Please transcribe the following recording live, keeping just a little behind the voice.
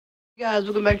Guys,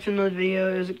 welcome back to another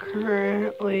video. Is it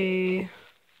currently...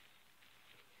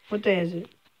 What day is it?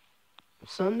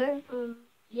 Sunday?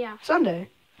 Yeah. Sunday.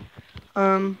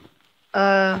 I'm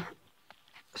not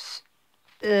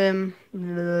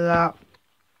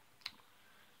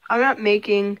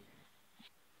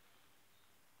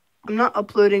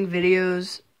uploading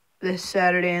videos this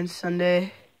Saturday and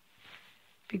Sunday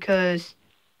because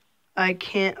I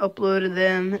can't upload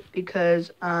them because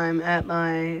I'm at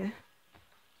my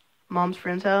mom's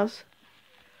friend's house.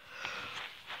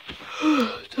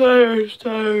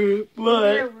 tired,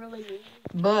 but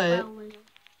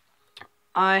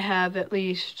I have at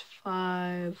least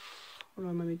 5. Hold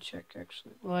on, let me check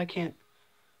actually. Well, I can't.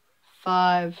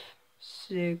 5,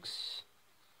 6,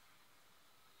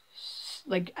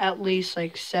 like at least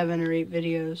like 7 or 8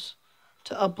 videos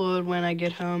to upload when I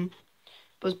get home.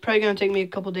 But it's probably gonna take me a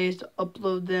couple days to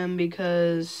upload them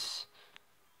because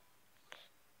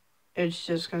it's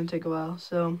just gonna take a while.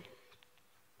 So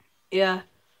yeah,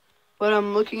 what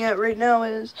I'm looking at right now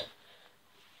is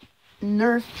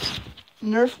Nerf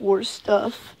War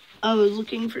stuff. I was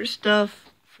looking for stuff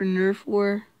for Nerf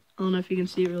War. I don't know if you can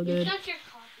see it real good. Got your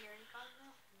coffee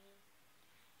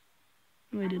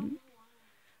already. No, I didn't.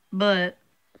 But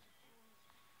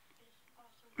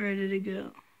where did it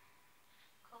go?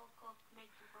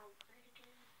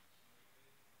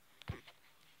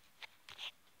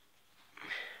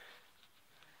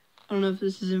 I don't know if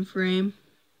this is in frame,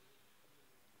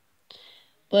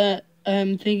 but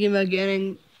I'm thinking about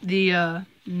getting the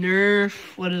Nerf,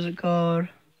 what is it called?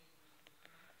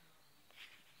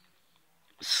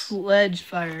 Sledge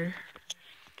fire.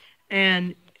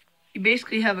 And you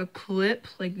basically have a clip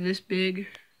like this big,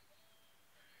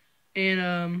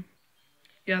 and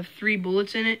you have 3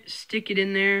 bullets in it, stick it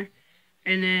in there,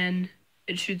 and then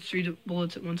it shoots 3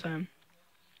 bullets at one time.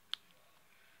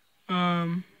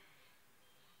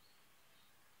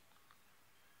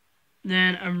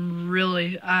 Then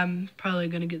I'm probably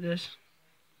gonna get this.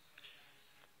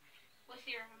 With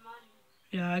your money.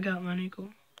 Yeah, I got money, cool.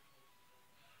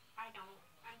 I don't.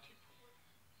 I'm too poor.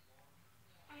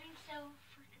 I'm so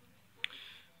freaking poor.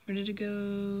 Where did it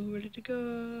go? Where did it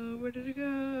go? Where did it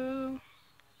go?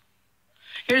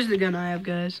 Here's the gun I have,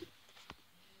 guys.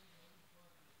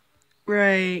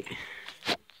 Right.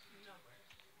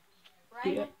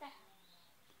 Right Yeah. at the house.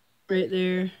 Right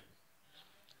there.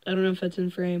 I don't know if that's in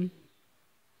frame.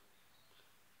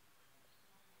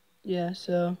 Yeah,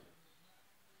 so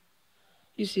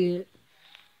you see it.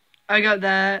 I got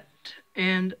that,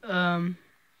 and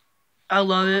I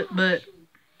love it, but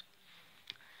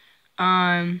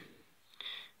I'm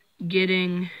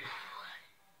getting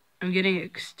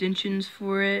extensions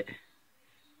for it,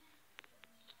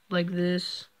 like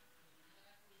this,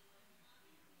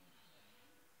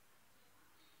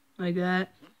 like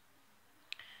that,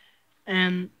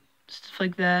 and stuff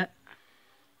like that.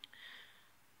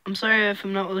 I'm sorry if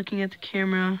I'm not looking at the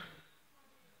camera.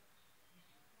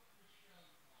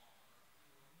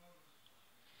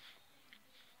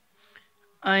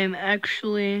 I am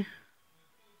actually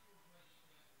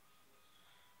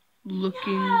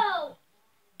looking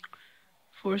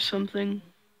for something.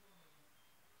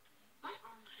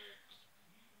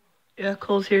 Yeah,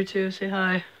 Cole's here too. Say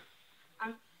hi.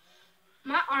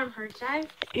 My arm hurts.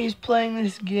 He's playing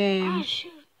this game. Oh,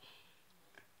 shoot.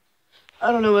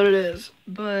 I don't know what it is,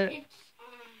 but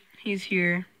he's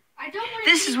here.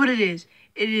 This is what it is.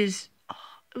 It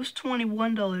was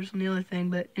 $21 on the other thing,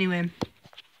 but anyway.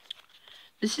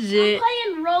 This is it. I'm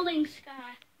playing Rolling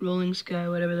Sky. Rolling Sky,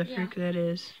 whatever the frick that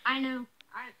is. I know.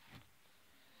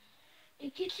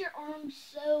 It gets your arm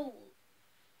so,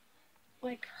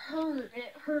 like, hurt.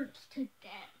 It hurts to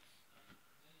death.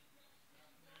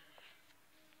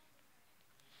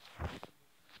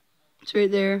 It's right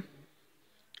there.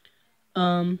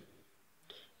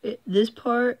 This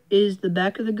part is the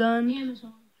back of the gun.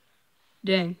 Amazon.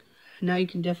 Dang. Now you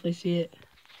can definitely see it.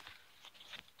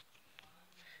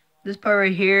 This part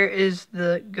right here is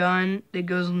the gun that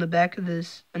goes on the back of a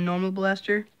normal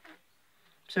blaster.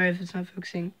 Sorry if it's not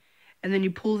focusing. And then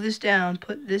you pull this down,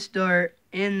 put this dart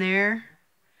in there,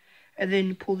 and then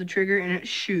you pull the trigger and it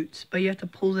shoots. But you have to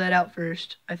pull that out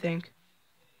first, I think.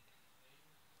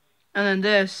 And then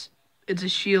this, it's a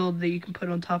shield that you can put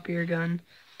on top of your gun.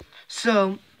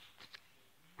 So,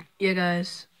 yeah,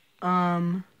 guys.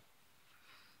 What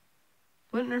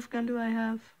Nerf gun do I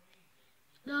have?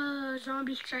 The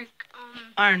Zombie Strike.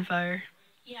 Iron Fire.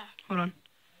 Yeah. Hold on.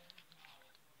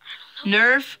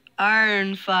 Nerf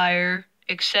Iron Fire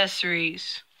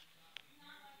accessories.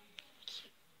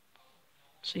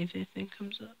 See if anything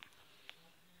comes up.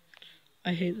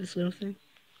 I hate this little thing.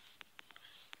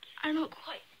 I don't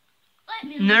quite. Let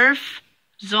me Nerf,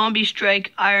 Zombie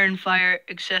Strike, Iron Fire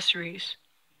accessories.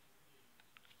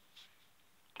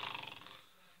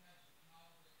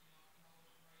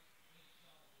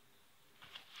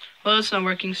 Well, it's not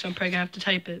working, so I'm probably gonna have to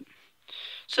type it.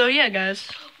 So yeah,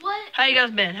 guys. What? How you guys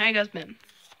been?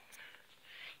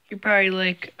 You're probably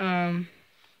like, why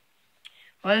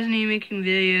isn't he making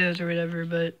videos or whatever?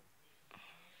 But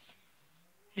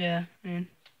yeah, man.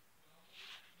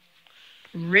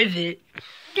 Rivet.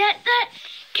 That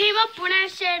came up when I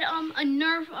said a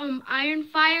Nerf Iron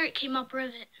Fire. It came up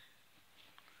Rivet.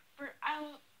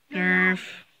 Nerf,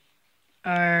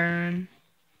 Iron.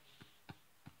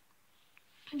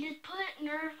 Just put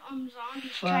Nerf Zombie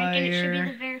Strike, and it should be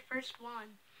Fire. the very first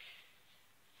one.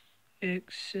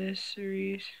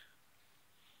 Accessories.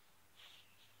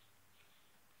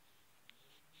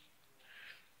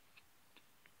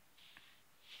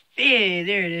 Yeah,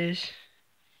 there it is.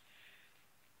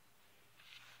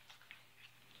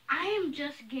 I am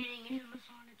just getting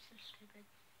Amazon. It's so stupid.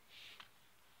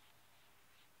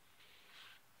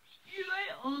 You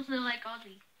might also like all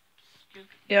these stupid.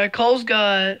 Yeah,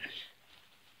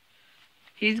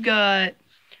 he's got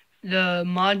the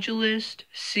Modulist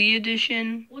C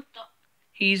edition. What the?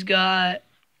 He's got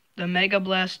the Mega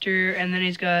Blaster, and then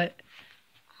he's got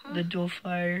the Dual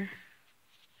Fire.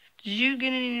 Did you get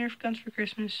any Nerf guns for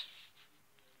Christmas?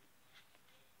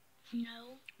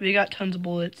 No. We got tons of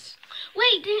bullets.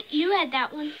 Wait, didn't you had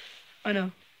that one? I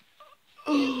know.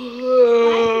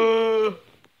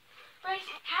 Bryce,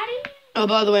 how do you? Oh,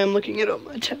 by the way, I'm looking it up on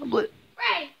my tablet.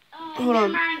 Right. Hold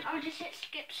on. Mind. I'll just hit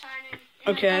skip sign in.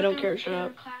 Okay, I don't care. Shut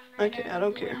up. Okay, I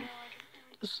don't care.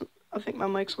 I think my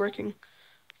mic's working.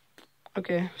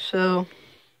 Okay, so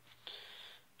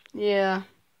yeah.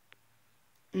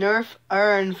 Nerf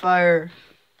Iron Fire.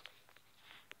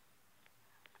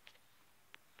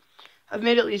 I've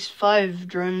made at least 5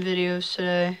 drone videos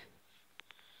today.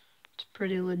 It's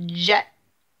pretty legit.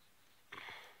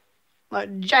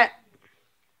 Legit.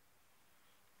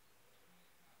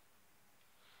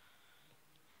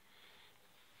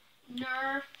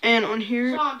 Nerf And on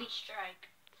here, Zombie Strike.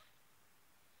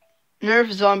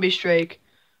 Nerf Zombie Strike.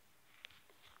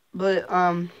 But,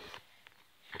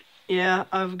 yeah,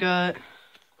 I've got...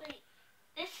 Wait,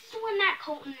 this is the one that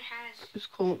Colton has. Who's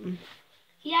Colton?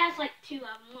 He has like 2 of them.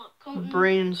 Look, Colton.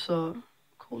 Brain Saw.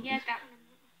 Colton. He has that one.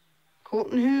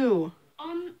 Colton who?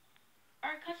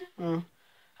 Our cousin. Oh.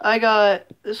 I got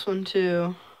this one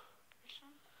too.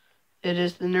 It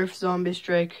is the Nerf Zombie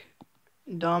Strike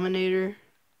Dominator.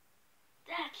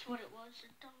 That's what it was, a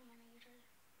Dominator.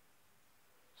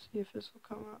 See if this will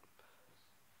come up.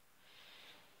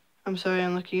 I'm sorry,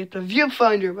 I'm looking at the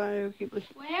viewfinder, but I keep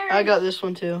looking. I got this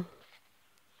one too.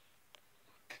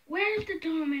 Where's the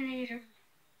Dominator?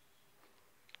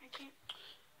 I can't.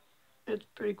 It's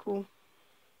pretty cool.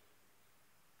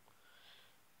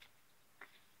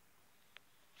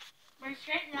 Right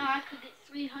now, I could get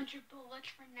 300 bullets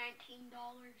for $19.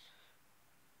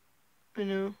 I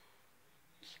know.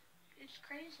 It's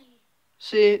crazy.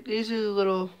 See, these are the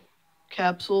little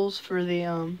capsules for the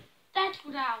That's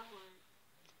what I want.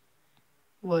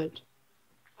 What?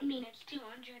 I mean, it's $299,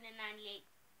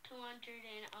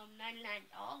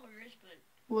 but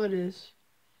What is?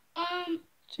 um,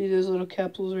 See those little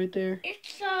capsules right there?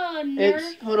 it's a Nerf.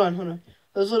 It's hold on.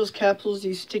 Those little capsules,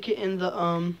 you stick it in the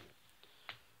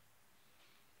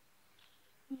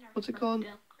what's it called?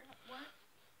 What?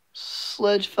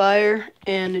 Sledge fire,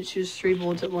 and it shoots 3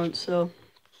 bullets at once. So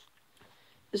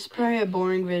this is probably a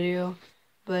boring video,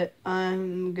 but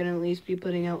I'm gonna at least be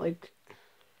putting out like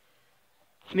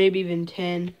maybe even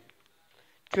 10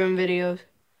 drone videos.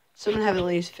 So I'm gonna have at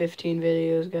least 15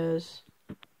 videos, guys.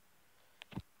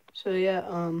 So yeah,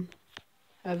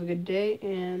 have a good day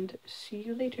and see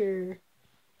you later.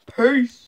 Peace.